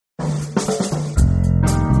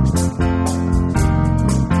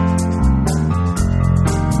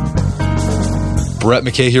Brett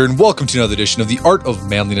McKay here, and welcome to another edition of the Art of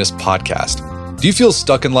Manliness podcast. Do you feel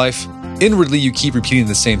stuck in life? Inwardly, you keep repeating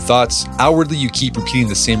the same thoughts. Outwardly, you keep repeating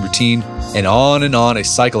the same routine. And on a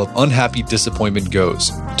cycle of unhappy disappointment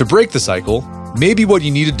goes. To break the cycle, maybe what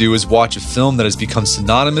you need to do is watch a film that has become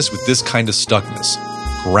synonymous with this kind of stuckness,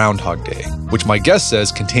 Groundhog Day, which my guest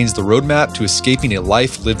says contains the roadmap to escaping a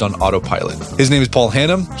life lived on autopilot. His name is Paul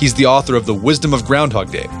Hannam. He's the author of The Wisdom of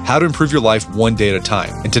Groundhog Day, How to Improve Your Life One Day at a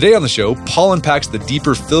Time. And today on the show, Paul unpacks the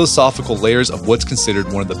deeper philosophical layers of what's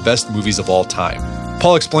considered one of the best movies of all time.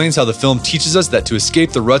 Paul explains how the film teaches us that to escape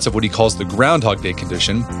the ruts of what he calls the Groundhog Day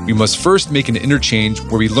condition, we must first make an interchange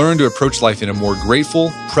where we learn to approach life in a more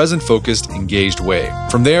grateful, present-focused, engaged way.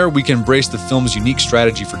 From there, we can embrace the film's unique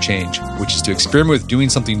strategy for change, which is to experiment with doing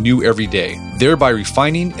something new every day, thereby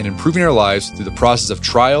refining and improving our lives through the process of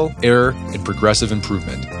trial, error, and progressive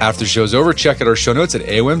improvement. After the show's over, check out our show notes at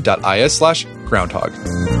aom.is/groundhog.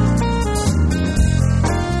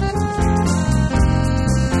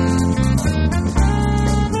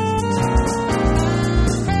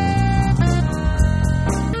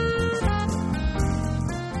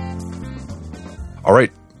 All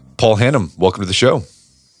right, Paul Hannam, welcome to the show.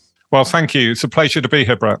 Well, thank you. It's a pleasure to be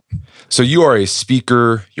here, Brett. So you are a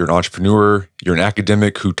speaker, you're an entrepreneur, you're an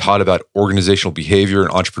academic who taught about organizational behavior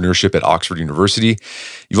and entrepreneurship at Oxford University.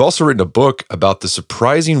 You've also written a book about the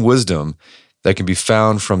surprising wisdom that can be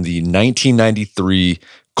found from the 1993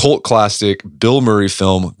 cult classic Bill Murray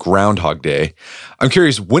film, Groundhog Day. I'm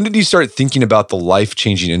curious, when did you start thinking about the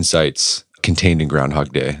life-changing insights contained in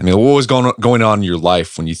Groundhog Day? I mean, what was going on in your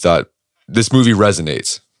life when you thought, this movie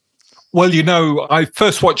resonates? Well, you know, I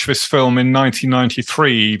first watched this film in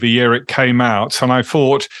 1993, the year it came out, and I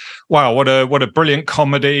thought, wow, what a brilliant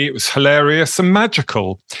comedy. It was hilarious and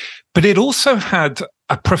magical. But it also had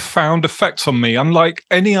a profound effect on me, unlike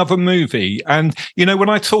any other movie. And, you know, when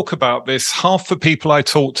I talk about this, half the people I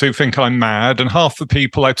talk to think I'm mad, and half the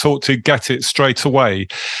people I talk to get it straight away.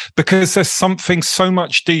 Because there's something so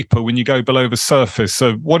much deeper when you go below the surface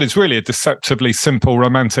of what is really a deceptively simple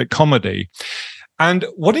romantic comedy. And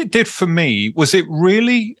what it did for me was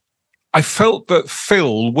I felt that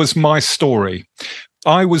Phil was my story.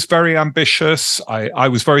 I was very ambitious. I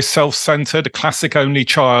was very self-centered, a classic only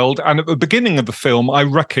child. And at the beginning of the film, I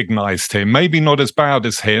recognized him, maybe not as bad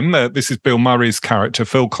as him. This is Bill Murray's character,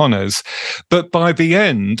 Phil Connors. But by the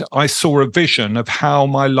end, I saw a vision of how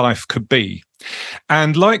my life could be.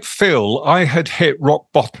 And like Phil, I had hit rock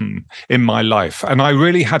bottom in my life, and I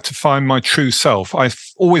really had to find my true self. I've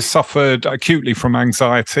always suffered acutely from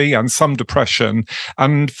anxiety and some depression.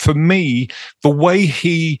 And for me, the way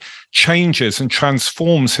he changes and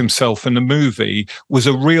transforms himself in the movie was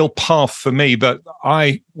a real path for me that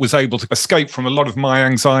I was able to escape from a lot of my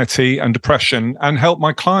anxiety and depression and help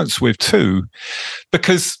my clients with too.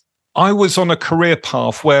 Because I was on a career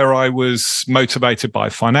path where I was motivated by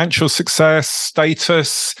financial success,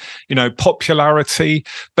 status, popularity.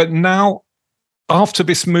 But now, after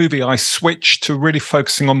this movie, I switched to really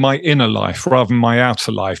focusing on my inner life rather than my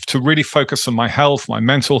outer life, to really focus on my health, my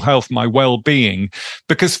mental health, my well-being.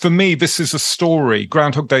 Because for me, this is a story.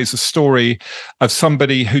 Groundhog Day is a story of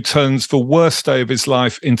somebody who turns the worst day of his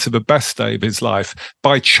life into the best day of his life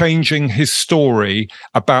by changing his story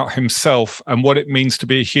about himself and what it means to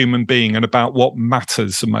be a human being and about what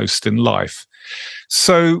matters the most in life.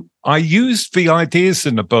 So I used the ideas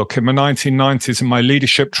in the book in the 1990s in my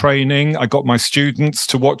leadership training. I got my students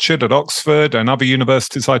to watch it at Oxford and other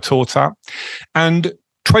universities I taught at. And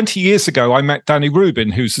 20 years ago, I met Danny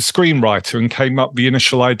Rubin, who's a screenwriter, and came up with the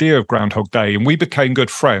initial idea of Groundhog Day. And we became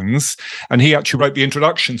good friends. And he actually wrote the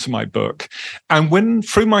introduction to my book. And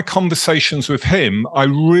through my conversations with him, I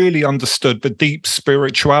really understood the deep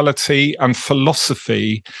spirituality and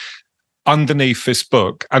philosophy underneath this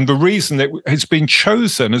book, and the reason it has been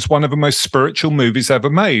chosen as one of the most spiritual movies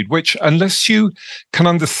ever made, which, unless you can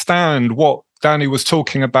understand what Danny was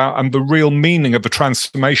talking about and the real meaning of the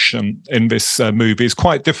transformation in this movie, is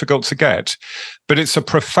quite difficult to get. But it's a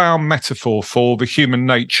profound metaphor for the human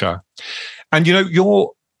nature. And,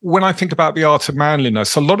 when I think about the art of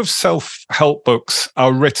manliness, a lot of self-help books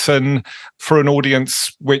are written for an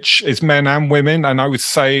audience which is men and women. And I would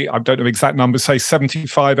say, I don't know exact numbers, say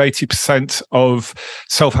 75, 80% of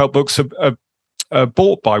self-help books are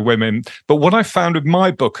bought by women. But what I found with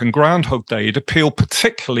my book and Groundhog Day, it appealed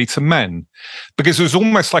particularly to men, because it was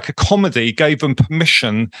almost like a comedy, gave them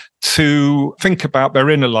permission to think about their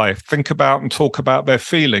inner life, think about and talk about their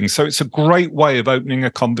feelings. So it's a great way of opening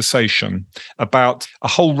a conversation about a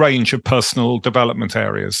whole range of personal development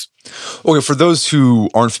areas. Okay, for those who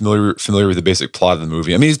aren't familiar with the basic plot of the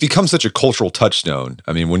movie, I mean, it's become such a cultural touchstone.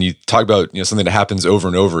 I mean, when you talk about something that happens over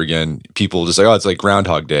and over again, people just say, "Oh, it's like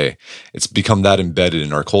Groundhog Day." It's become that embedded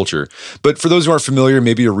in our culture. But for those who aren't familiar,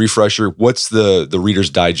 maybe a refresher. What's the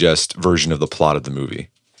Reader's Digest version of the plot of the movie?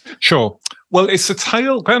 Sure. Well, it's a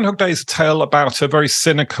tale. Groundhog Day is a tale about a very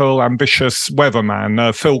cynical, ambitious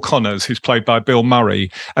weatherman, Phil Connors, who's played by Bill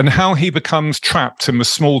Murray, and how he becomes trapped in the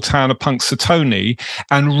small town of Punxsutawney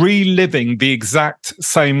and reliving the exact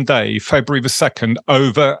same day, February the 2nd,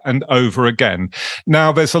 over and over again.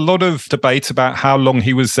 Now, there's a lot of debate about how long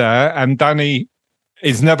he was there, and Danny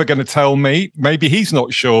is never going to tell me. Maybe he's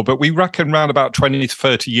not sure, but we reckon around about 20 to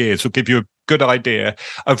 30 years will give you a good idea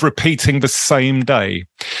of repeating the same day.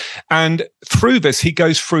 And through this, he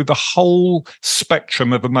goes through the whole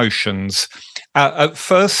spectrum of emotions. At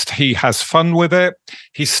first, he has fun with it.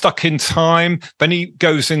 He's stuck in time. Then he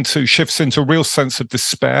shifts into a real sense of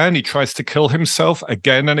despair, and he tries to kill himself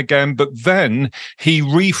again and again. But then he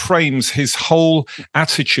reframes his whole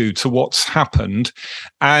attitude to what's happened.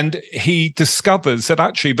 And he discovers that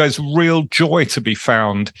actually there's real joy to be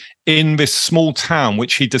found in this small town,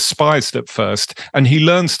 which he despised at first, and he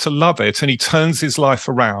learns to love it, and he turns his life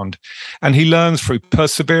around, and he learns through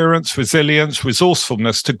perseverance, resilience,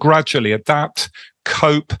 resourcefulness to gradually adapt,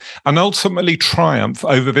 cope, and ultimately triumph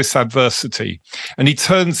over this adversity. And he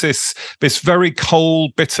turns this very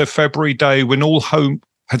cold, bitter February day when all hope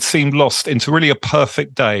had seemed lost into really a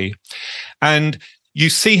perfect day. And you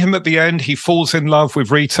see him at the end. He falls in love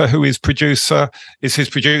with Rita, who is his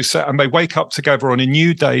producer, and they wake up together on a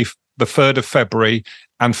new day, the 3rd of February,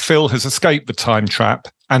 and Phil has escaped the time trap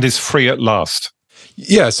and is free at last.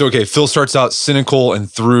 Yeah, so okay, Phil starts out cynical, and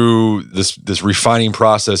through this refining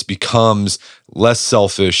process becomes less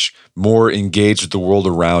selfish, more engaged with the world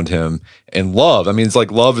around him, and love. I mean, it's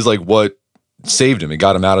like love is like what saved him. It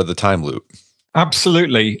got him out of the time loop.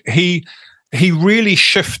 Absolutely. He really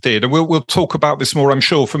shifted, and we'll talk about this more, I'm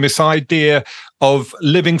sure, from this idea of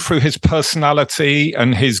living through his personality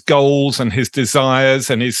and his goals and his desires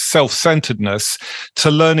and his self-centeredness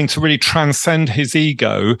to learning to really transcend his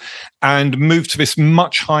ego and move to this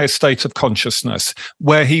much higher state of consciousness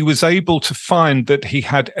where he was able to find that he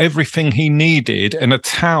had everything he needed in a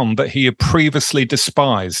town that he had previously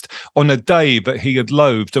despised, on a day that he had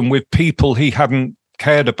loathed, and with people he hadn't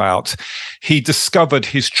cared about. He discovered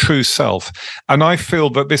his true self. And I feel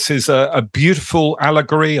that this is a beautiful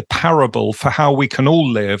allegory, a parable for how we can all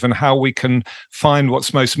live and how we can find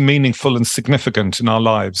what's most meaningful and significant in our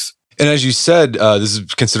lives. And as you said, this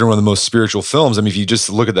is considered one of the most spiritual films. I mean, if you just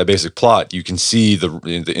look at that basic plot, you can see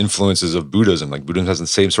the influences of Buddhism. Like Buddhism has the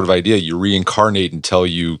same sort of idea. You reincarnate until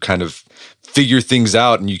you kind of figure things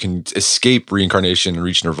out, and you can escape reincarnation and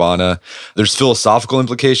reach nirvana. There's philosophical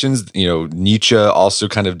implications. Nietzsche also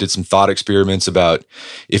kind of did some thought experiments about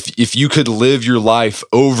if you could live your life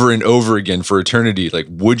over and over again for eternity, like,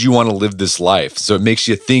 would you want to live this life? So it makes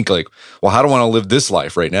you think like, well, how do I want to live this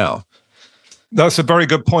life right now? That's a very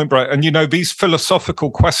good point, Brett. And, these philosophical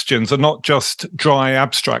questions are not just dry,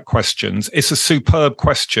 abstract questions. It's a superb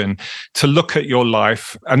question to look at your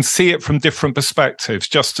life and see it from different perspectives,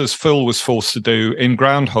 just as Phil was forced to do in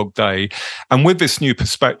Groundhog Day. And with this new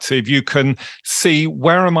perspective, you can see,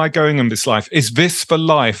 where am I going in this life? Is this the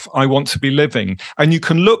life I want to be living? And you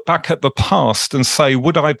can look back at the past and say,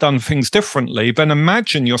 would I have done things differently? Then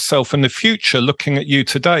imagine yourself in the future looking at you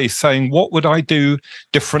today saying, what would I do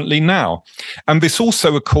differently now? And this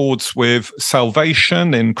also accords with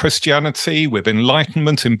salvation in Christianity, with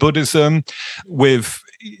enlightenment in Buddhism, with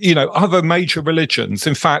other major religions.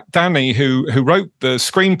 In fact, Danny, who wrote the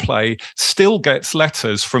screenplay, still gets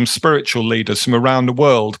letters from spiritual leaders from around the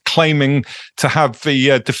world claiming to have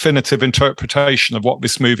the definitive interpretation of what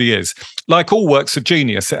this movie is. Like all works of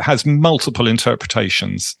genius, it has multiple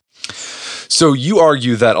interpretations. So you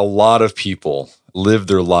argue that a lot of people live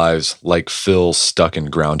their lives like Phil stuck in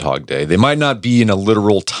Groundhog Day. They might not be in a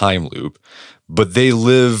literal time loop, but they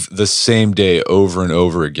live the same day over and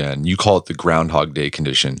over again. You call it the Groundhog Day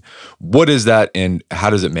condition. What is that, and how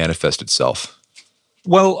does it manifest itself?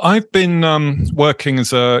 Well, I've been working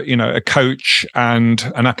as a coach and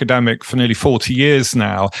an academic for nearly 40 years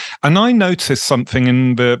now, and I noticed something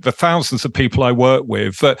in the thousands of people I work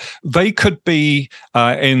with, that they could be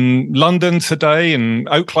in London today, in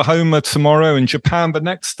Oklahoma tomorrow, in Japan the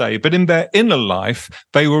next day, but in their inner life,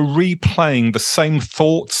 they were replaying the same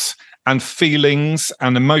thoughts and feelings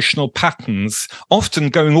and emotional patterns, often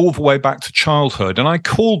going all the way back to childhood. And I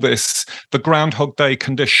call this the Groundhog Day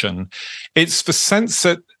condition. It's the sense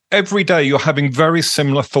that every day you're having very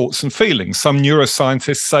similar thoughts and feelings. Some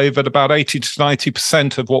neuroscientists say that about 80 to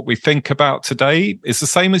 90% of what we think about today is the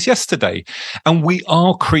same as yesterday. And we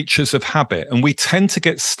are creatures of habit, and we tend to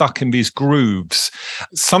get stuck in these grooves.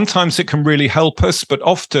 Sometimes it can really help us, but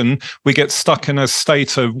often we get stuck in a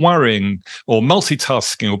state of worrying or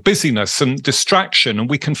multitasking or busyness and distraction, and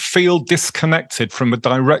we can feel disconnected from a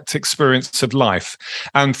direct experience of life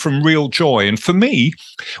and from real joy. And for me,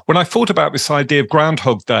 when I thought about this idea of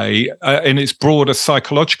Groundhog Day in its broader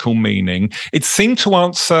psychological meaning, it seemed to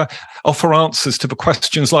offer answers to the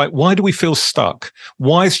questions like, why do we feel stuck?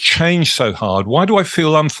 Why is change so hard? Why do I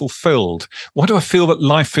feel unfulfilled? Why do I feel that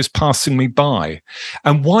life is passing me by?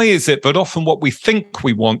 And why is it that often what we think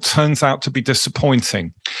we want turns out to be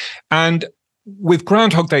disappointing? And with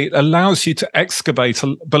Groundhog Day, it allows you to excavate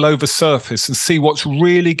below the surface and see what's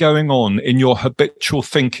really going on in your habitual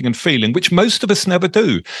thinking and feeling, which most of us never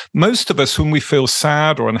do. Most of us, when we feel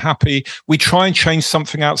sad or unhappy, we try and change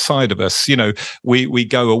something outside of us. You know, we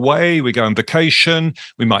go away, we go on vacation,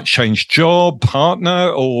 we might change job, partner,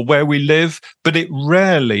 or where we live, but it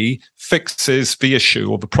rarely fixes the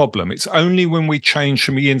issue or the problem. It's only when we change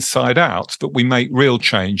from the inside out that we make real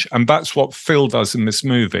change. And that's what Phil does in this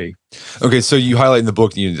movie. Okay, so you highlight in the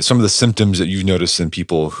book some of the symptoms that you've noticed in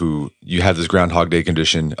people who you have this Groundhog Day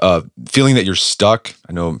condition. Feeling that you're stuck.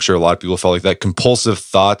 I'm sure a lot of people felt like that. Compulsive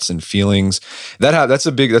thoughts and feelings. That's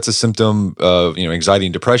a symptom of anxiety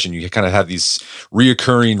and depression. You kind of have these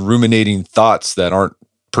reoccurring, ruminating thoughts that aren't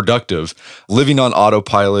productive. Living on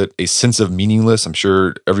autopilot, a sense of meaningless. I'm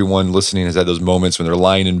sure everyone listening has had those moments when they're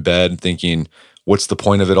lying in bed thinking, what's the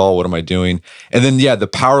point of it all? What am I doing? And then, the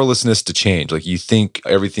powerlessness to change. Like you think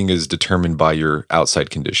everything is determined by your outside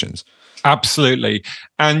conditions. Absolutely.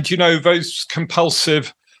 And, those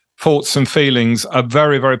compulsive thoughts and feelings are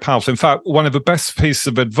very, very powerful. In fact, one of the best pieces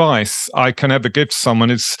of advice I can ever give someone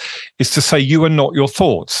is to say, you are not your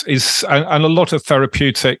thoughts. And a lot of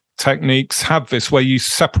therapeutic techniques have this, where you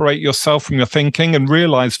separate yourself from your thinking and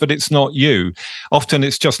realize that it's not you. Often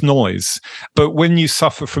it's just noise. But when you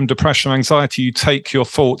suffer from depression or anxiety, you take your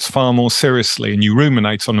thoughts far more seriously and you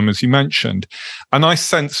ruminate on them, as you mentioned. And I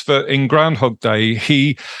sense that in Groundhog Day,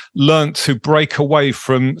 he learned to break away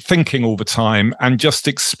from thinking all the time and just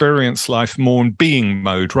experience life more in being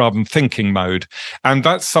mode rather than thinking mode. And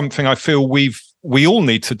that's something I feel we all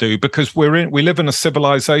need to do, because we live in a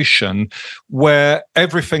civilization where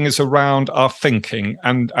everything is around our thinking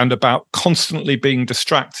and about constantly being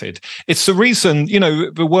distracted. It's the reason,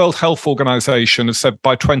 the World Health Organization has said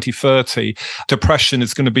by 2030, depression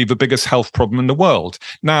is going to be the biggest health problem in the world.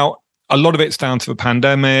 Now, a lot of it's down to the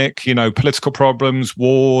pandemic, political problems,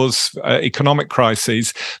 wars, economic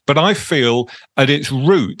crises. But I feel at its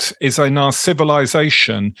root is in our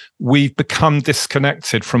civilization, we've become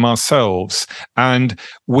disconnected from ourselves, and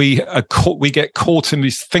we get caught in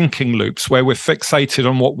these thinking loops where we're fixated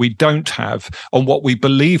on what we don't have, on what we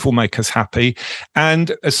believe will make us happy.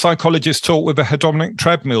 And as psychologists talk with a hedonic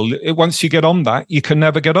treadmill, once you get on that, you can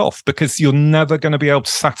never get off, because you're never going to be able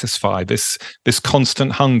to satisfy this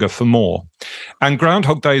constant hunger for more. And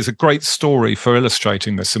Groundhog Day is a great story for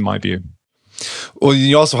illustrating this, in my view. Well,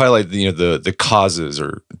 you also highlight the causes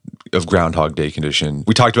of Groundhog Day condition.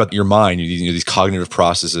 We talked about your mind, these cognitive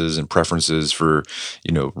processes and preferences for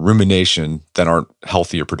rumination that aren't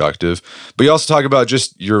healthy or productive. But you also talk about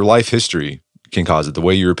just your life history can cause it, the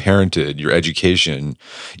way you were parented, your education,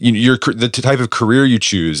 the type of career you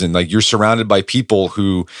choose, and like you're surrounded by people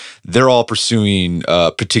who they're all pursuing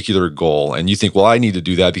a particular goal, and you think, well, I need to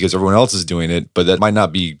do that because everyone else is doing it, but that might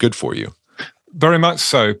not be good for you. Very much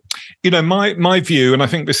so. My view, and I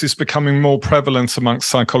think this is becoming more prevalent amongst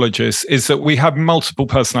psychologists, is that we have multiple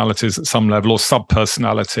personalities at some level, or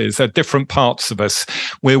sub-personalities. They're different parts of us.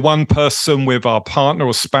 We're one person with our partner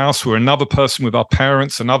or spouse. We're another person with our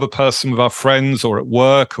parents, another person with our friends or at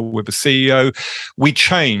work or with a CEO. We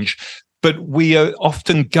change. But we are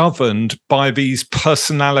often governed by these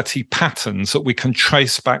personality patterns that we can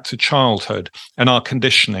trace back to childhood and our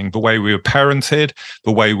conditioning, the way we were parented,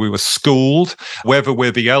 the way we were schooled, whether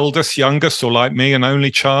we're the eldest, youngest, or like me, an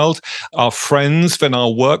only child, our friends, then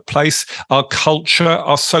our workplace, our culture,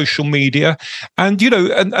 our social media, and,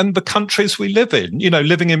 and the countries we live in.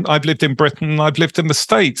 I've lived in Britain, I've lived in the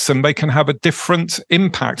States, and they can have a different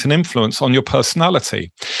impact and influence on your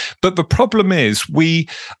personality. But the problem is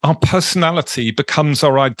our personality personality becomes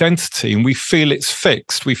our identity, and we feel it's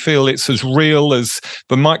fixed. We feel it's as real as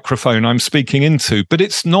the microphone I'm speaking into, but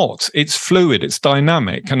it's not. It's fluid, it's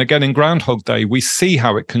dynamic. And again, in Groundhog Day, we see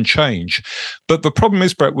how it can change. But the problem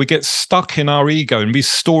is, Brett, we get stuck in our ego and these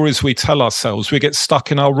stories we tell ourselves. We get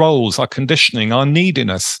stuck in our roles, our conditioning, our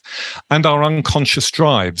neediness, and our unconscious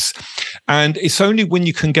drives. And it's only when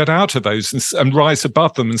you can get out of those and rise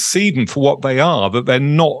above them and see them for what they are, that they're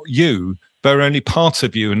not you. They're only part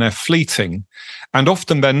of you and they're fleeting. And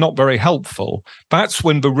often they're not very helpful. That's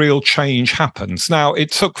when the real change happens. Now,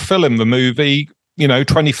 it took Phil in the movie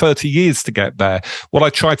 20, 30 years to get there. What I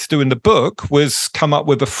tried to do in the book was come up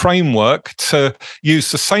with a framework to use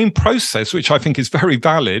the same process, which I think is very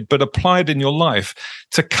valid, but applied in your life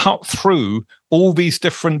to cut through all these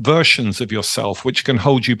different versions of yourself, which can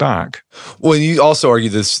hold you back. Well, you also argue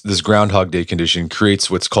this Groundhog Day condition creates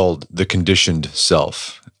what's called the conditioned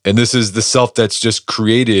self. And this is the self that's just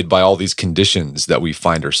created by all these conditions that we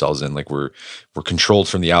find ourselves in. Like we're controlled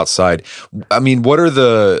from the outside. I mean, what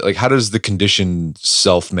are how does the conditioned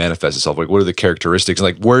self manifest itself? Like, what are the characteristics?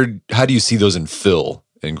 Like, how do you see those in Phil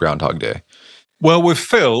in Groundhog Day? Well, with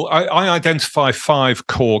Phil, I identify 5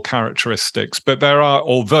 core characteristics, but there are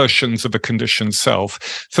all versions of a conditioned self.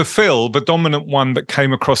 For Phil, the dominant one that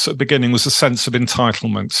came across at the beginning was a sense of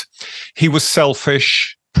entitlement. He was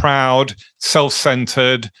selfish, proud,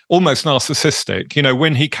 self-centered, almost narcissistic.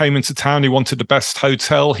 When he came into town, he wanted the best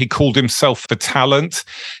hotel. He called himself the talent.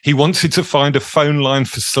 He wanted to find a phone line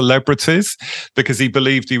for celebrities because he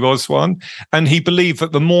believed he was one. And he believed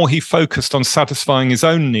that the more he focused on satisfying his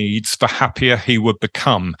own needs, the happier he would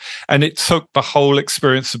become. And it took the whole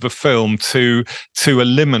experience of the film to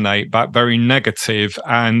eliminate that very negative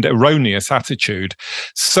and erroneous attitude.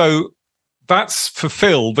 So that's for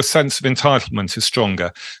Phil, the sense of entitlement is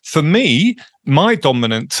stronger. For me, my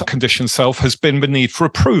dominant conditioned self has been the need for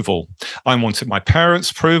approval. I wanted my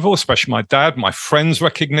parents' approval, especially my dad, my friends'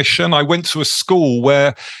 recognition. I went to a school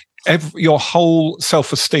where your whole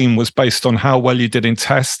self-esteem was based on how well you did in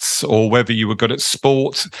tests or whether you were good at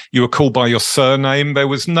sport. You were called by your surname. There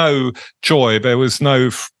was no joy. There was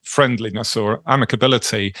no friendliness or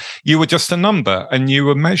amicability. You were just a number and you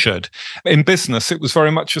were measured. In business, it was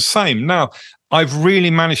very much the same. Now, I've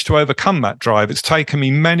really managed to overcome that drive. It's taken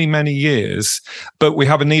me many, many years, but we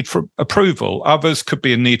have a need for approval. Others could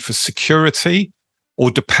be a need for security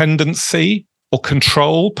or dependency or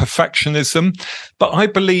control, perfectionism. But I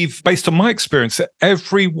believe, based on my experience, that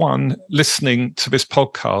everyone listening to this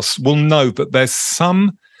podcast will know that there's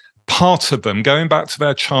some part of them going back to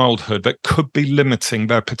their childhood that could be limiting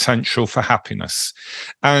their potential for happiness.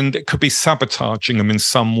 And it could be sabotaging them in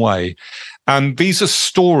some way. And these are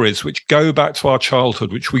stories which go back to our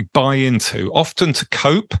childhood, which we buy into, often to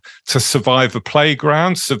cope, to survive the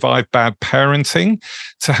playground, survive bad parenting,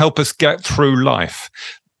 to help us get through life.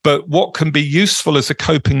 But what can be useful as a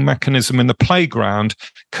coping mechanism in the playground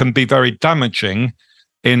can be very damaging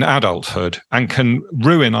in adulthood and can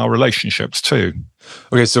ruin our relationships too.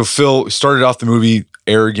 Okay, so Phil started off the movie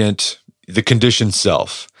arrogant, the conditioned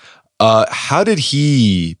self. How did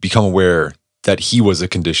he become aware that he was a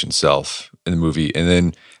conditioned self in the movie? And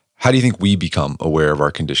then how do you think we become aware of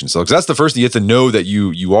our conditioned self? Because that's the first thing, you have to know that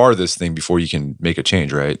you are this thing before you can make a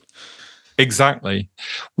change, right? Exactly.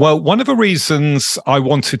 Well, one of the reasons I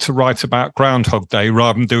wanted to write about Groundhog Day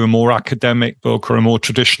rather than do a more academic book or a more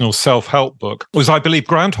traditional self-help book was I believe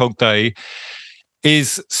Groundhog Day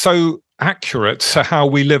is so accurate to how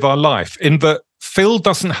we live our life in that Phil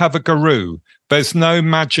doesn't have a guru. There's no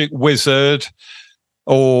magic wizard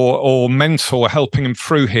or mentor helping him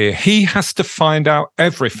through here. He has to find out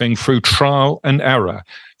everything through trial and error,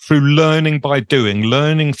 through learning by doing,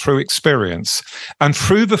 learning through experience. And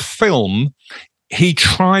through the film, he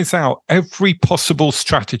tries out every possible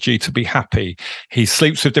strategy to be happy. He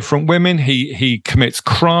sleeps with different women. He commits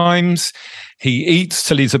crimes. He eats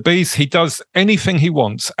till he's obese. He does anything he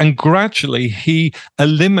wants. And gradually he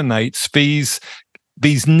eliminates these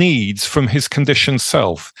needs from his conditioned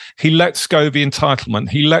self. He lets go of the entitlement.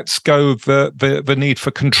 He lets go of the need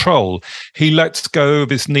for control. He lets go of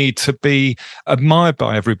his need to be admired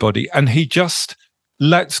by everybody. And he just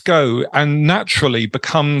lets go and naturally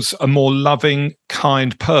becomes a more loving,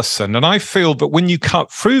 kind person. And I feel that when you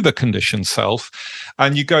cut through the conditioned self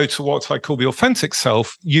and you go to what I call the authentic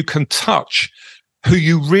self, you can touch who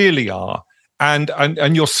you really are.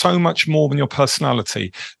 And you're so much more than your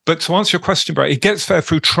personality. But to answer your question, Brett, it gets there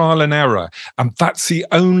through trial and error. And that's the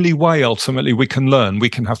only way ultimately we can learn. We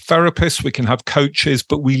can have therapists, we can have coaches,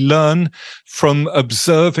 but we learn from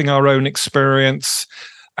observing our own experience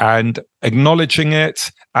and acknowledging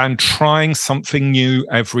it and trying something new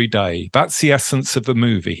every day. That's the essence of the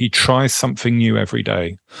movie. He tries something new every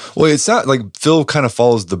day. Well, it's not like Phil kind of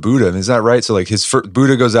follows the Buddha. Is that right? So like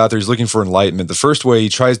Buddha goes out there, he's looking for enlightenment. The first way he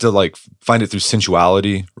tries to like find it through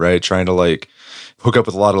sensuality, right? Trying to like hook up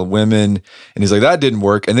with a lot of women. And he's like, that didn't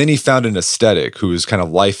work. And then he found an ascetic who was kind of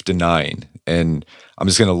life denying. And I'm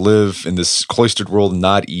just going to live in this cloistered world and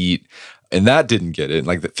not eat. And that didn't get it. And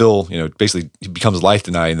like Phil, basically he becomes life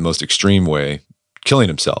denying in the most extreme way, trying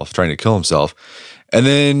to kill himself. And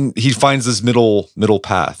then he finds this middle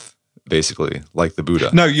path, basically, like the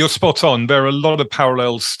Buddha. No, you're spot on. There are a lot of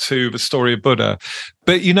parallels to the story of Buddha.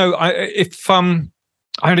 But,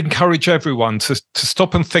 I'd encourage everyone to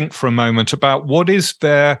stop and think for a moment about what is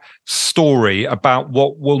their story about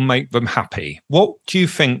what will make them happy. What do you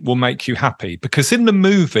think will make you happy? Because in the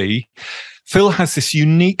movie, Phil has this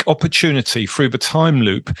unique opportunity through the time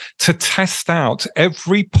loop to test out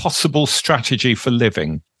every possible strategy for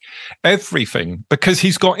living. Everything, because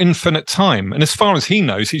he's got infinite time. And as far as he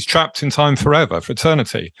knows, he's trapped in time forever, for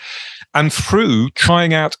eternity. And through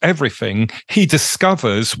trying out everything, he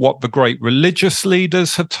discovers what the great religious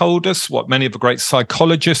leaders have told us, what many of the great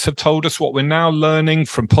psychologists have told us, what we're now learning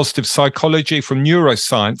from positive psychology, from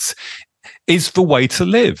neuroscience, is the way to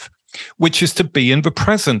live, which is to be in the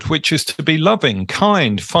present, which is to be loving,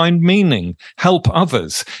 kind, find meaning, help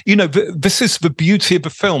others. This is the beauty of the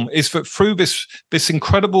film, is that through this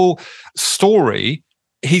incredible story,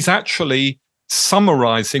 he's actually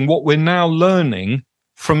summarizing what we're now learning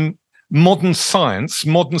from modern science,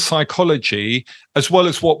 modern psychology, as well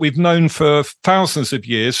as what we've known for thousands of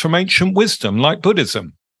years from ancient wisdom like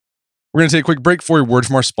Buddhism. We're going to take a quick break for a word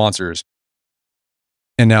from our sponsors.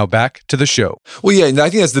 And now back to the show. Well, yeah, and I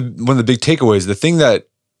think that's one of the big takeaways. The thing that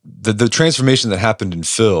the transformation that happened in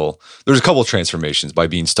Phil, there's a couple of transformations by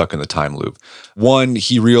being stuck in the time loop. One,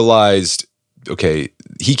 he realized, okay,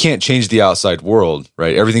 he can't change the outside world,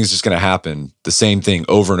 right? Everything's just going to happen the same thing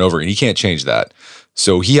over and over, and he can't change that.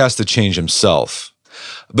 So he has to change himself.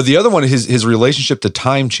 But the other one, his relationship to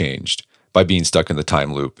time changed by being stuck in the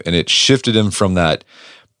time loop, and it shifted him from that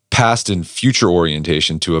past and future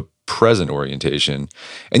orientation to a present orientation.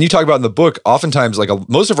 And you talk about in the book, oftentimes, like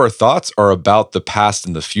most of our thoughts are about the past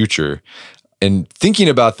and the future. And thinking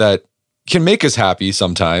about that can make us happy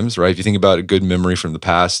sometimes, right? If you think about a good memory from the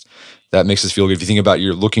past, that makes us feel good. If you think about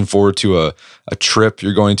you're looking forward to a trip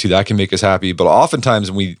you're going to, that can make us happy. But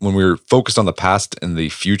oftentimes when we're focused on the past and the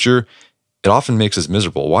future, it often makes us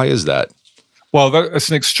miserable. Why is that? Well, that's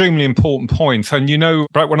an extremely important point. And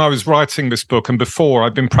right when I was writing this book and before,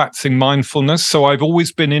 I've been practicing mindfulness. So I've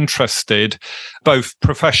always been interested, both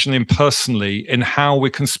professionally and personally, in how we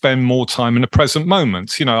can spend more time in the present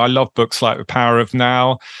moment. I love books like The Power of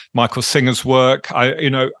Now, Michael Singer's work.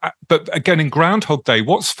 But again, in Groundhog Day,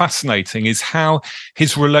 what's fascinating is how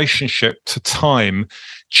his relationship to time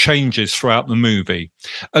changes throughout the movie.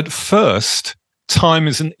 At first, time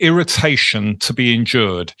is an irritation to be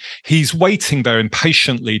endured. He's waiting there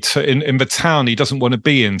impatiently in the town he doesn't want to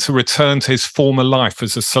be in, to return to his former life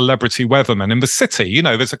as a celebrity weatherman in the city.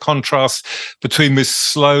 There's a contrast between this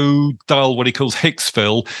slow, dull, what he calls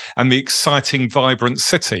Hicksville, and the exciting, vibrant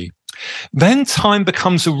city. Then time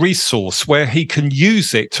becomes a resource where he can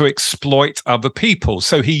use it to exploit other people.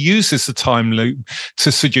 So he uses the time loop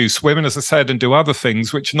to seduce women, as I said, and do other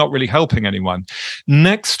things which are not really helping anyone.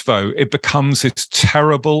 Next, though, it becomes this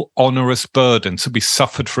terrible, onerous burden to be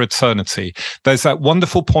suffered for eternity. There's that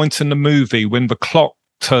wonderful point in the movie when the clock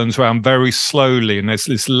turns around very slowly and there's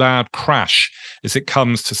this loud crash as it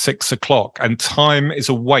comes to 6 o'clock, and time is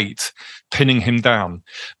a weight pinning him down.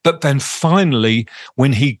 But then finally,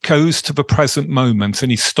 when he goes to the present moment and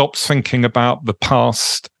he stops thinking about the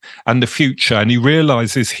past and the future, and he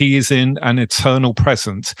realizes he is in an eternal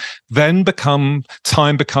present, then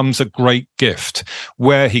time becomes a great gift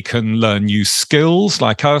where he can learn new skills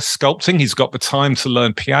like sculpting. He's got the time to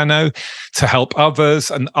learn piano, to help others,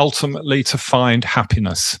 and ultimately to find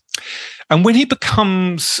happiness. And when he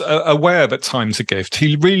becomes aware that time's a gift,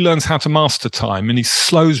 he really learns how to master time, and he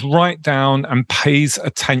slows right down and pays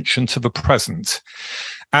attention to the present.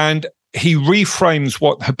 And he reframes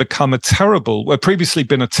what had become previously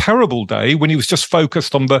been a terrible day when he was just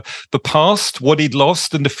focused on the past, what he'd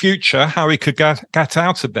lost, and the future, how he could get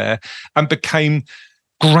out of there, and became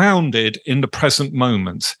grounded in the present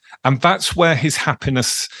moment. And that's where his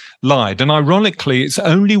happiness lied. And ironically, it's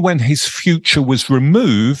only when his future was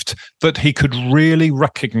removed that he could really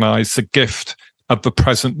recognize the gift of the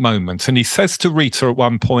present moment. And he says to Rita at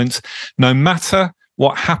one point, no matter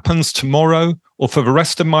what happens tomorrow or for the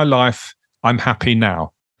rest of my life, I'm happy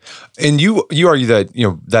now. And you argue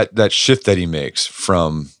that, that shift that he makes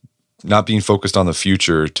from not being focused on the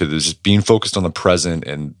future to just being focused on the present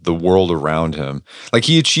and the world around him. Like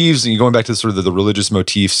he achieves, and going back to sort of the religious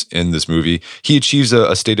motifs in this movie, he achieves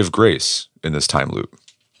a state of grace in this time loop.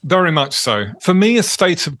 Very much so. For me, a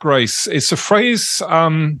state of grace is a phrase,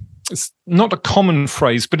 it's not a common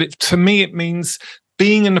phrase, but to me, it means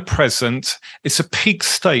being in the present. It's a peak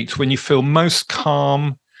state when you feel most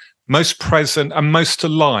calm, most present, and most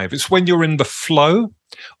alive. It's when you're in the flow,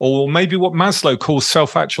 or maybe what Maslow calls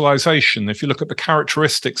self-actualization. If you look at the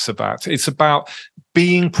characteristics of that, it's about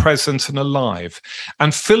being present and alive.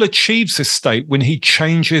 And Phil achieves this state when he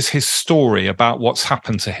changes his story about what's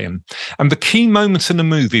happened to him. And the key moment in the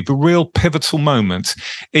movie, the real pivotal moment,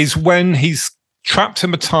 is when he's trapped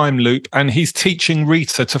in a time loop and he's teaching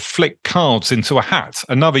Rita to flick cards into a hat,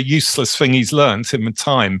 another useless thing he's learned in the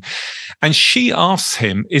time. And she asks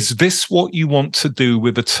him, "Is this what you want to do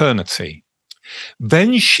with eternity?"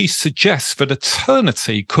 Then she suggests that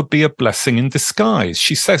eternity could be a blessing in disguise.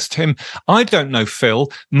 She says to him, "I don't know, Phil,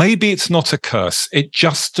 maybe it's not a curse. It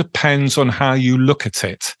just depends on how you look at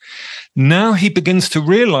it." Now he begins to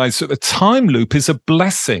realize that the time loop is a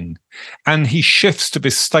blessing, and he shifts to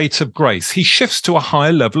this state of grace. He shifts to a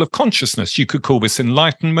higher level of consciousness. You could call this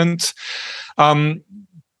enlightenment.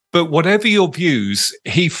 But whatever your views,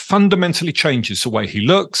 he fundamentally changes the way he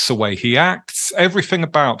looks, the way he acts. Everything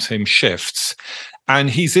about him shifts. And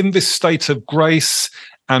he's in this state of grace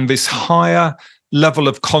and this higher level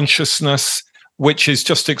of consciousness, which is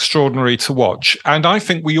just extraordinary to watch. And I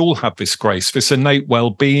think we all have this grace, this innate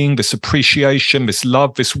well-being, this appreciation, this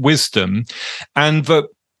love, this wisdom. And that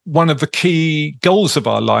one of the key goals of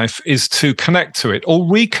our life is to connect to it or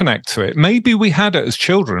reconnect to it. Maybe we had it as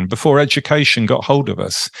children before education got hold of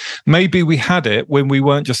us. Maybe we had it when we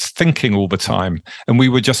weren't just thinking all the time and we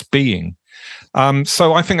were just being.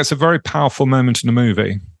 So I think it's a very powerful moment in the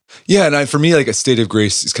movie. Yeah, and for me, like a state of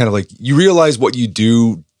grace is kind of like you realize what you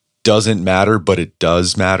do doesn't matter, but it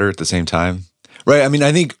does matter at the same time. Right. I mean,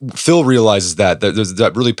 I think Phil realizes that there's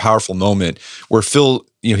that really powerful moment where Phil,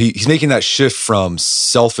 he's making that shift from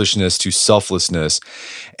selfishness to selflessness.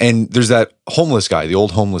 And there's that homeless guy, the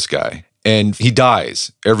old homeless guy, and he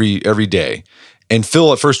dies every day. And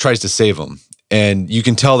Phil at first tries to save him. And you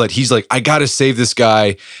can tell that he's like, I got to save this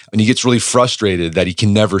guy. And he gets really frustrated that he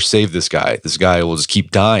can never save this guy. This guy will just keep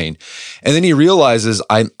dying. And then he realizes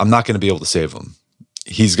I'm not going to be able to save him.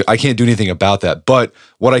 I can't do anything about that. But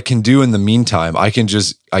what I can do in the meantime, I can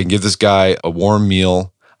give this guy a warm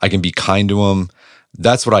meal. I can be kind to him.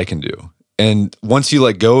 That's what I can do. And once you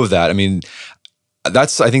let go of that, I mean, I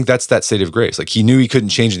think that's that state of grace. Like he knew he couldn't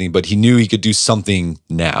change anything, but he knew he could do something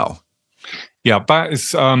now. Yeah, that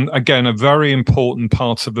is, again, a very important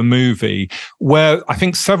part of the movie where I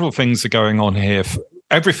think several things are going on here.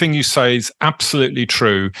 Everything you say is absolutely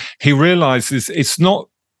true. He realizes it's not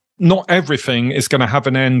everything is going to have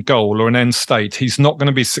an end goal or an end state. He's not going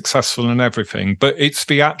to be successful in everything, but it's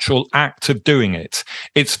the actual act of doing it.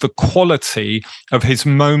 It's the quality of his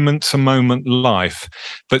moment-to-moment life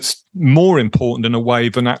that's more important in a way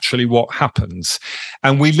than actually what happens.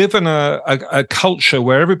 And we live in a culture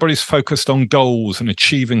where everybody's focused on goals and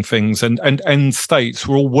achieving things and end states.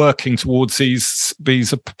 We're all working towards these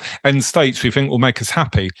end states we think will make us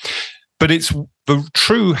happy. But it's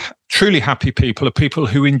the truly happy people are people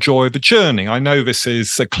who enjoy the journey. I know this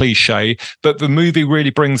is a cliche, but the movie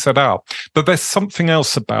really brings that out. But there's something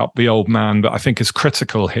else about the old man that I think is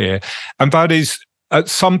critical here. And that is, at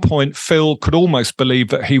some point, Phil could almost believe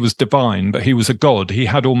that he was divine, that he was a god, he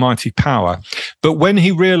had almighty power. But when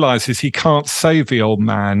he realizes he can't save the old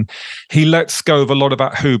man, he lets go of a lot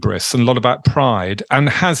about hubris and a lot about pride and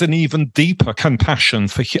has an even deeper compassion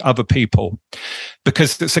for other people.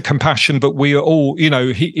 Because it's a compassion that we are all,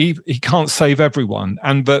 he can't save everyone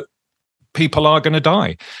and that people are going to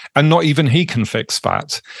die and not even he can fix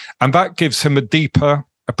that. And that gives him a deeper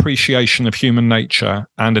appreciation of human nature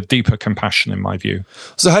and a deeper compassion, in my view.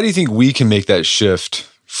 So how do you think we can make that shift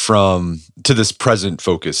to this present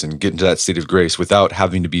focus and get into that state of grace without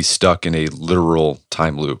having to be stuck in a literal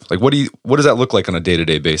time loop? Like what does that look like on a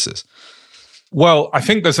day-to-day basis? Well, I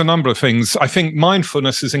think there's a number of things. I think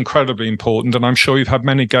mindfulness is incredibly important, and I'm sure you've had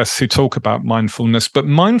many guests who talk about mindfulness, but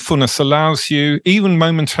mindfulness allows you, even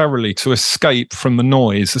momentarily, to escape from the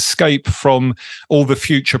noise, escape from all the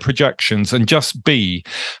future projections, and just be.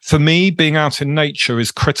 For me, being out in nature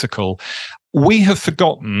is critical. We have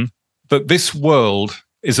forgotten that this world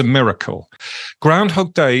is a miracle.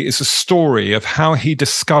 Groundhog Day is a story of how he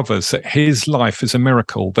discovers that his life is a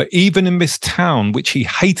miracle, that even in this town, which he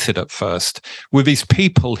hated at first, with these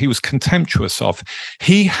people he was contemptuous of,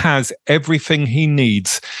 he has everything he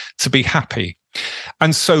needs to be happy.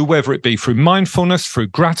 And so whether it be through mindfulness, through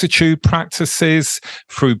gratitude practices,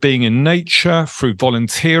 through being in nature, through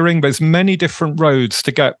volunteering, there's many different roads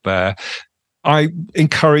to get there. I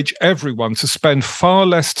encourage everyone to spend far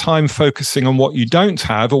less time focusing on what you don't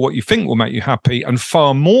have or what you think will make you happy, and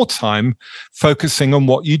far more time focusing on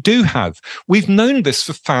what you do have. We've known this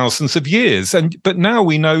for thousands of years, but now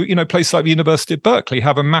we know, places like the University of Berkeley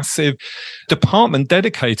have a massive department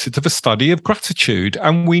dedicated to the study of gratitude.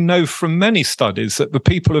 And we know from many studies that the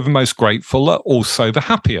people who are the most grateful are also the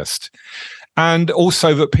happiest. And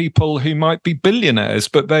also that people who might be billionaires,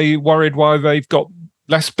 but they worried why they've got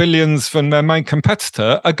less billions than their main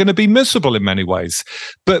competitor, are going to be miserable in many ways.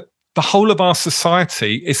 But the whole of our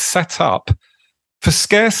society is set up for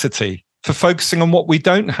scarcity, for focusing on what we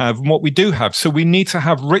don't have and what we do have. So we need to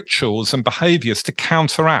have rituals and behaviors to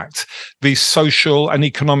counteract these social and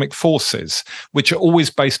economic forces, which are always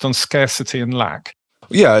based on scarcity and lack.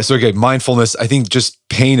 Yeah, so okay, mindfulness, I think just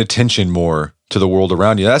paying attention more to the world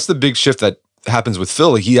around you. That's the big shift that happens with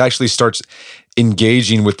Phil. He actually starts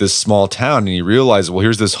engaging with this small town, and he realizes, well,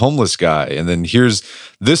 here's this homeless guy, and then here's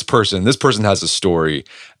this person has a story.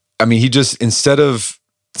 I mean, he just, instead of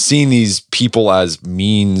seeing these people as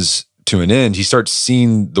means to an end, he starts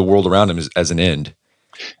seeing the world around him as an end.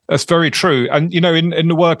 That's very true. And, in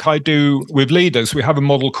the work I do with leaders, we have a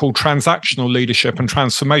model called transactional leadership and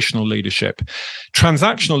transformational leadership.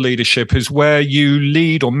 Transactional leadership is where you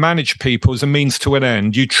lead or manage people as a means to an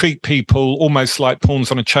end. You treat people almost like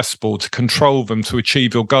pawns on a chessboard to control them, to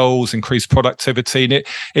achieve your goals, increase productivity. And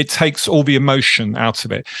it takes all the emotion out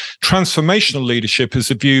of it. Transformational leadership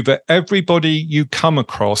is a view that everybody you come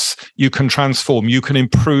across, you can transform, you can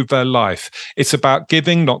improve their life. It's about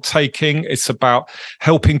giving, not taking. It's about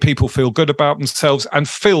helping people feel good about themselves. And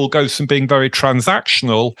Phil goes from being very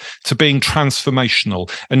transactional to being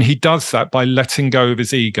transformational. And he does that by letting go of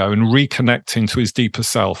his ego and reconnecting to his deeper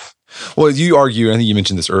self. Well, you argue, I think you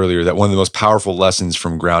mentioned this earlier, that one of the most powerful lessons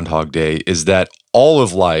from Groundhog Day is that all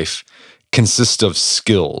of life consists of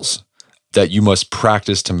skills that you must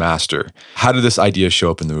practice to master. How did this idea show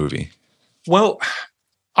up in the movie? Well,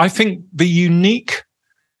 I think the unique,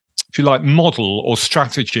 if you like, model or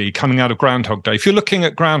strategy coming out of Groundhog Day, if you're looking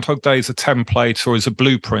at Groundhog Day as a template or as a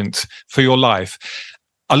blueprint for your life,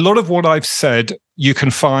 a lot of what I've said you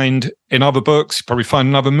can find in other books, you probably find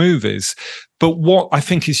in other movies. But what I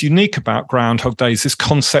think is unique about Groundhog Day is this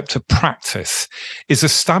concept of practice, is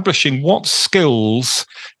establishing what skills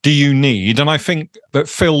do you need. And I think that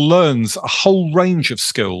Phil learns a whole range of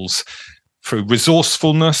skills through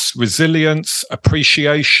resourcefulness, resilience,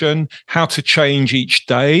 appreciation, how to change each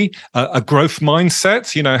day, a growth mindset,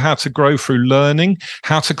 how to grow through learning,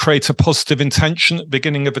 how to create a positive intention at the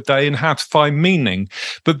beginning of a day, and how to find meaning.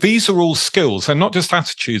 But these are all skills. They're not just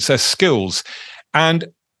attitudes, they're skills. And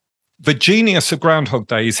the genius of Groundhog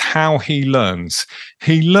Day is how he learns.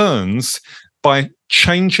 He learns by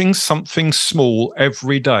changing something small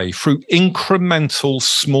every day through incremental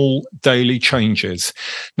small daily changes.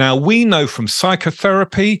 Now, we know from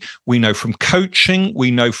psychotherapy, we know from coaching, we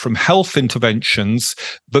know from health interventions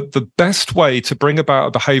that the best way to bring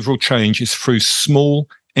about a behavioral change is through small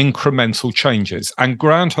incremental changes. And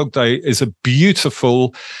Groundhog Day is a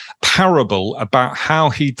beautiful parable about how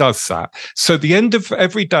he does that. So at the end of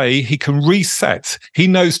every day, he can reset. He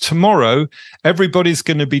knows tomorrow, everybody's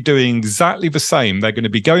going to be doing exactly the same. They're going to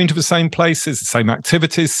be going to the same places, the same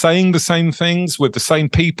activities, saying the same things with the same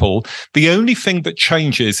people. The only thing that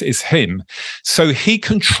changes is him. So he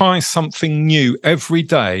can try something new every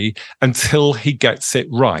day until he gets it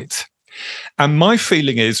right. And my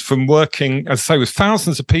feeling is, from working, as I say, with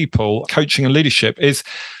thousands of people, coaching and leadership, is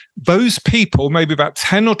those people, maybe about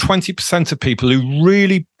 10 or 20% of people who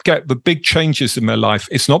really get the big changes in their life,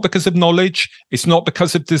 it's not because of knowledge, it's not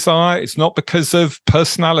because of desire, it's not because of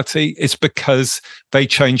personality, it's because they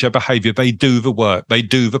change their behavior, they do the work, they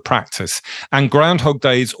do the practice. And Groundhog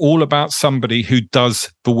Day is all about somebody who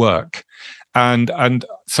does the work. And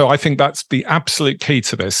so I think that's the absolute key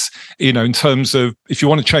to this, in terms of if you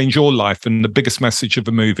want to change your life, and the biggest message of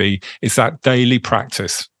the movie is that daily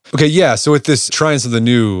practice. Okay, yeah. So with this trying something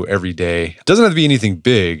new every day, it doesn't have to be anything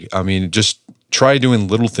big. I mean, just try doing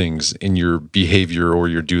little things in your behavior or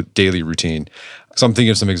your daily routine. So I'm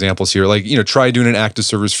thinking of some examples here, like, try doing an act of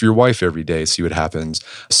service for your wife every day, see what happens.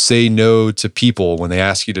 Say no to people when they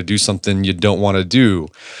ask you to do something you don't want to do.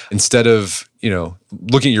 Instead of,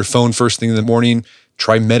 looking at your phone first thing in the morning,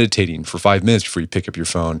 try meditating for 5 minutes before you pick up your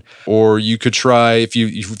phone. Or you could try, if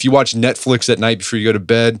you watch Netflix at night before you go to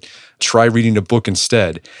bed, try reading a book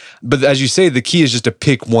instead. But as you say, the key is just to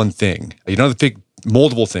pick one thing. You don't have to pick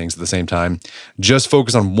multiple things at the same time. Just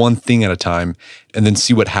focus on one thing at a time and then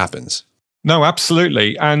see what happens. No,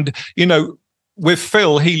 absolutely. And, with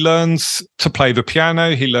Phil, he learns to play the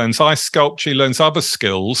piano, he learns ice sculpture, he learns other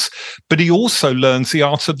skills, but he also learns the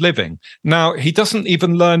art of living. Now, he doesn't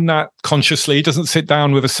even learn that consciously. He doesn't sit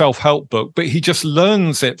down with a self-help book, but he just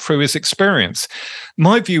learns it through his experience.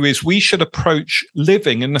 My view is we should approach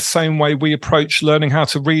living in the same way we approach learning how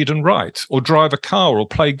to read and write or drive a car or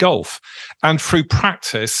play golf. And through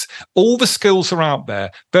practice, all the skills are out there.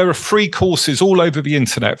 There are free courses all over the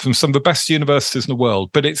internet from some of the best universities in the world,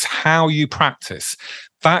 but it's how you practice.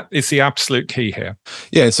 That is the absolute key here.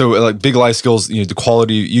 Yeah, so like big life skills, the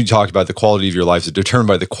quality, you talked about the quality of your life is determined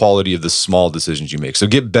by the quality of the small decisions you make. So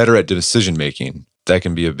get better at decision making. That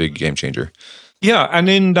can be a big game changer. Yeah, and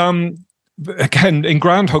in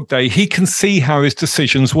Groundhog Day, he can see how his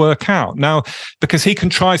decisions work out. Now, because he can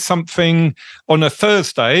try something on a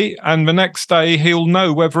Thursday and the next day he'll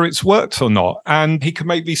know whether it's worked or not. And he can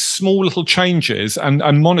make these small little changes and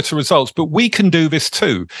monitor results. But we can do this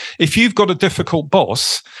too. If you've got a difficult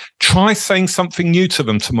boss, try saying something new to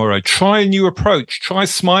them tomorrow. Try a new approach. Try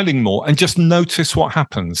smiling more and just notice what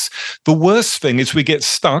happens. The worst thing is we get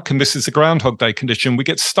stuck, and this is the Groundhog Day condition, we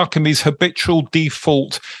get stuck in these habitual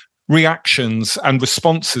default reactions and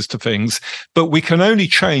responses to things, but we can only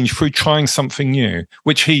change through trying something new,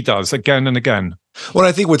 which he does again and again. Well,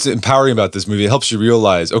 I think what's empowering about this movie, it helps you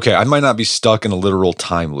realize, okay, I might not be stuck in a literal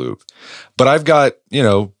time loop, but I've got,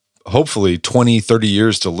 hopefully 20, 30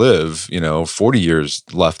 years to live, 40 years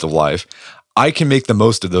left of life. I can make the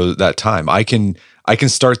most of that time. I can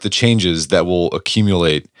start the changes that will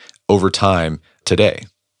accumulate over time today.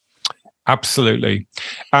 Absolutely.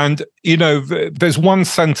 And, there's one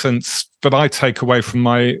sentence that I take away from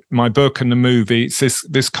my book and the movie. It's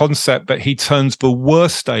this concept that he turns the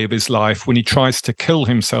worst day of his life when he tries to kill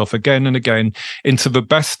himself again and again into the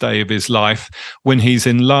best day of his life when he's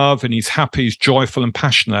in love and he's happy, he's joyful and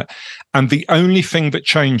passionate. And the only thing that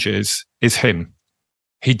changes is him.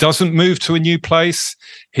 He doesn't move to a new place.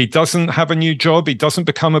 He doesn't have a new job. He doesn't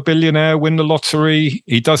become a billionaire, win the lottery.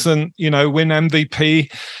 He doesn't, win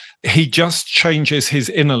MVP. He just changes his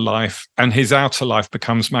inner life and his outer life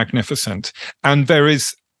becomes magnificent. And there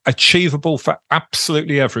is achievable for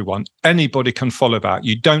absolutely everyone. Anybody can follow that.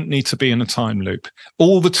 You don't need to be in a time loop.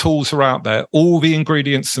 All the tools are out there. All the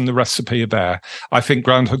ingredients in the recipe are there. I think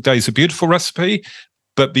Groundhog Day is a beautiful recipe,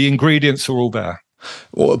 but the ingredients are all there.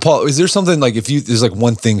 Well, Paul, is there something like there's like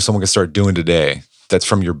one thing someone can start doing today that's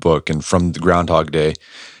from your book and from the Groundhog Day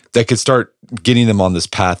that could start getting them on this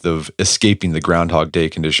path of escaping the Groundhog Day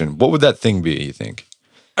condition? What would that thing be, you think?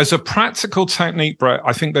 As a practical technique, Brett,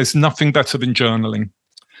 I think there's nothing better than journaling.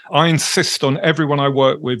 I insist on everyone I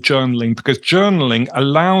work with journaling because journaling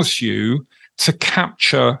allows you to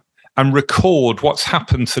capture and record what's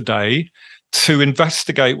happened today, to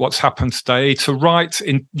investigate what's happened today, to write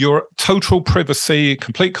in your total privacy,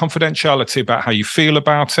 complete confidentiality about how you feel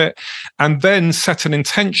about it, and then set an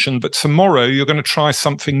intention that tomorrow you're going to try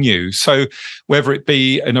something new. So whether it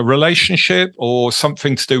be in a relationship or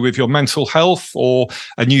something to do with your mental health or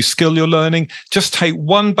a new skill you're learning, just take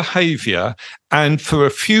one behavior and for a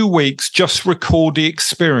few weeks, just record the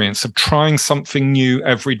experience of trying something new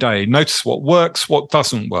every day. Notice what works, what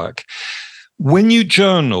doesn't work. When you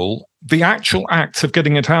journal, the actual act of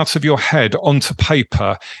getting it out of your head onto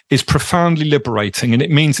paper is profoundly liberating, and it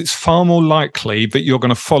means it's far more likely that you're going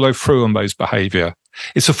to follow through on those behavior.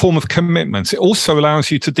 It's a form of commitment. It also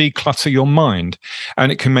allows you to declutter your mind, and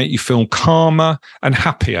it can make you feel calmer and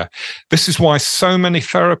happier. This is why so many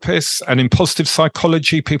therapists and in positive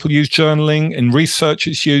psychology, people use journaling. In research,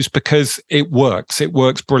 it's used because it works. It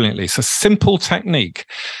works brilliantly. It's a simple technique.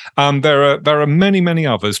 There are many, many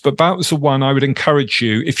others, but that was the one I would encourage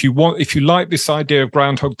you. If you like this idea of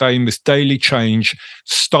Groundhog Day and this daily change,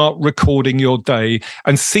 start recording your day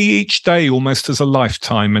and see each day almost as a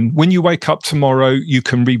lifetime. And when you wake up tomorrow, you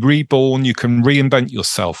can be reborn, you can reinvent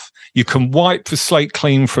yourself. You can wipe the slate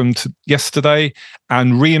clean from yesterday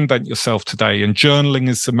and reinvent yourself today. And journaling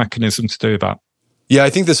is the mechanism to do that. Yeah,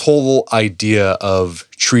 I think this whole idea of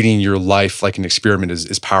treating your life like an experiment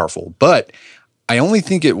is powerful. But I only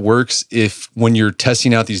think it works if when you're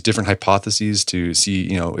testing out these different hypotheses to see,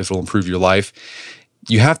 if it'll improve your life,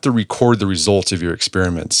 you have to record the results of your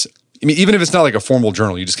experiments. I mean, even if it's not like a formal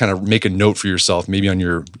journal, you just kind of make a note for yourself, maybe on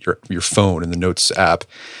your phone in the Notes app.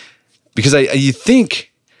 Because you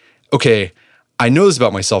think, okay, I know this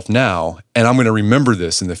about myself now, and I'm going to remember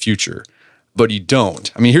this in the future. but you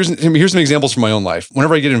don't. I mean, here's some examples from my own life.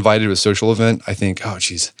 Whenever I get invited to a social event, I think, oh,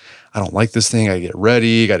 geez, I don't like this thing. I get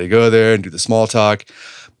ready, got to go there and do the small talk.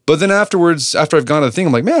 But then afterwards, after I've gone to the thing,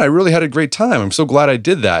 I'm like, man, I really had a great time. I'm so glad I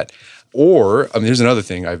did that. Or, I mean, here's another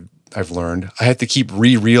thing I've learned. I have to keep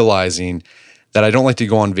realizing that I don't like to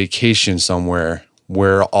go on vacation somewhere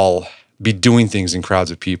where I'll be doing things in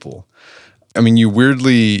crowds of people. I mean, you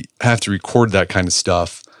weirdly have to record that kind of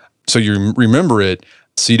stuff so you remember it,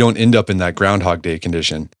 so you don't end up in that Groundhog Day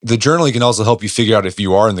condition. The journaling can also help you figure out if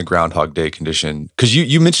you are in the Groundhog Day condition. Because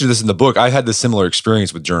you mentioned this in the book. I had this similar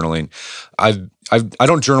experience with journaling. I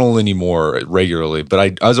don't journal anymore regularly,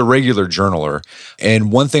 but I was a regular journaler.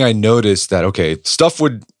 And one thing I noticed that, okay,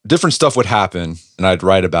 different stuff would happen and I'd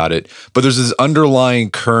write about it, but there's this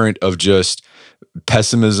underlying current of just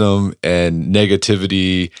pessimism and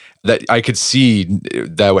negativity that I could see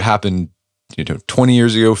that would happen 20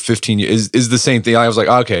 years ago, 15 years, is the same thing. I was like,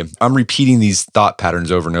 okay, I'm repeating these thought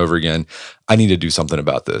patterns over and over again. I need to do something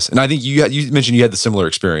about this. And I think you mentioned you had the similar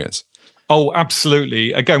experience. Oh,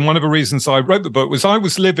 absolutely. Again, one of the reasons I wrote the book was I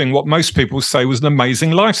was living what most people say was an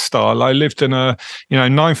amazing lifestyle. I lived in a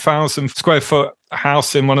 9,000 square foot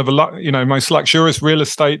house in one of the most luxurious real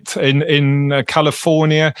estate in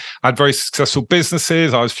California. I had very successful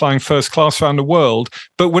businesses. I was flying first class around the world.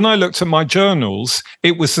 But when I looked at my journals,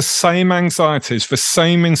 it was the same anxieties, the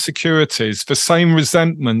same insecurities, the same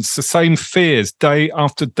resentments, the same fears day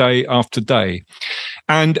after day after day.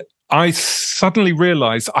 And I suddenly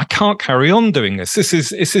realized I can't carry on doing this. This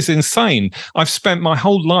is insane. I've spent my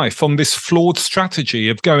whole life on this flawed strategy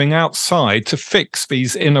of going outside to fix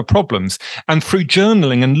these inner problems. And through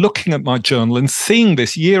journaling and looking at my journal and seeing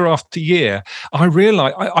this year after year, I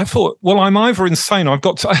realized, I thought, well, I'm either insane or I've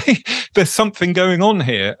got to, there's something going on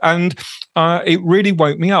here. And it really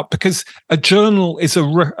woke me up, because a journal is a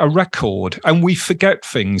record, and we forget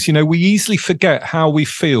things. We easily forget how we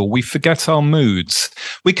feel. We forget our moods.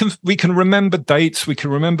 We can remember dates, we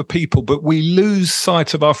can remember people, but we lose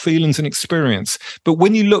sight of our feelings and experience. But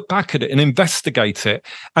when you look back at it and investigate it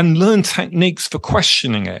and learn techniques for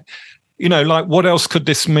questioning it, like, what else could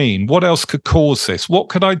this mean? What else could cause this? What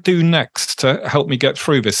could I do next to help me get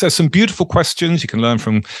through this? There's some beautiful questions you can learn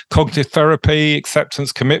from cognitive therapy,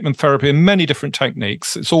 acceptance, commitment therapy, and many different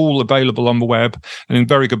techniques. It's all available on the web and in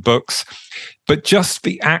very good books. But just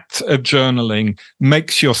the act of journaling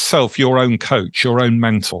makes yourself your own coach, your own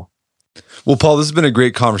mentor. Well, Paul, this has been a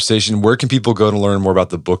great conversation. Where can people go to learn more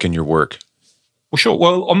about the book and your work? Well, sure.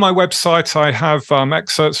 Well, on my website, I have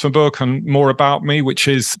excerpts from the book and more about me, which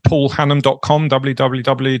is paulhannam.com,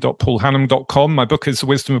 www.paulhannam.com. My book is The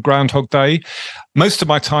Wisdom of Groundhog Day. Most of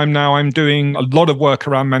my time now, I'm doing a lot of work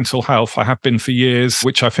around mental health. I have been for years,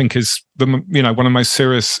 which I think is one of the most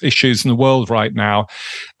serious issues in the world right now.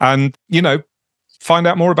 And, find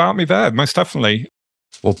out more about me there, most definitely.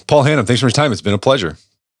 Well, Paul Hannam, thanks for your time. It's been a pleasure.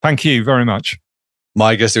 Thank you very much.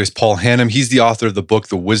 My guest there is Paul Hannam. He's the author of the book,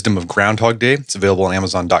 The Wisdom of Groundhog Day. It's available on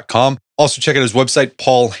Amazon.com. Also, check out his website,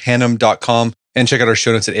 paulhannam.com, and check out our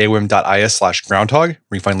show notes at aom.is/groundhog, where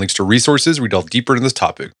you can find links to resources where we delve deeper into this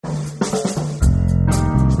topic.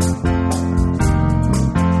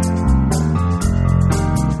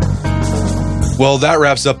 Well, that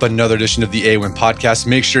wraps up another edition of the AOM podcast.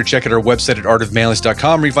 Make sure to check out our website at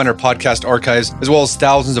artofmanliness.com, where you find our podcast archives, as well as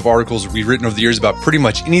thousands of articles we've written over the years about pretty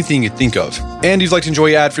much anything you think of. And if you'd like to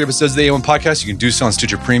enjoy ad-free episodes of the AOM podcast, you can do so on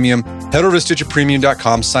Stitcher Premium. Head over to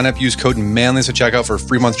stitcherpremium.com, sign up, use code manliness at checkout for a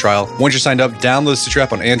free month trial. Once you're signed up, download the Stitcher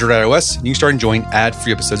app on Android or iOS, and you can start enjoying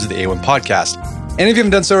ad-free episodes of the AOM podcast. And if you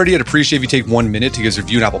haven't done so already, I'd appreciate if you take 1 minute to give us a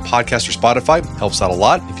review on Apple Podcasts or Spotify. It helps out a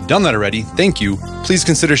lot. If you've done that already, thank you. Please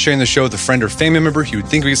consider sharing the show with a friend or family member who would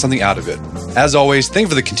think we get something out of it. As always, thank you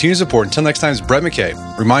for the continued support. Until next time, it's Brett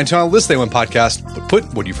McKay. Remind you on the List They Win podcast, but put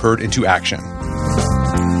what you've heard into action.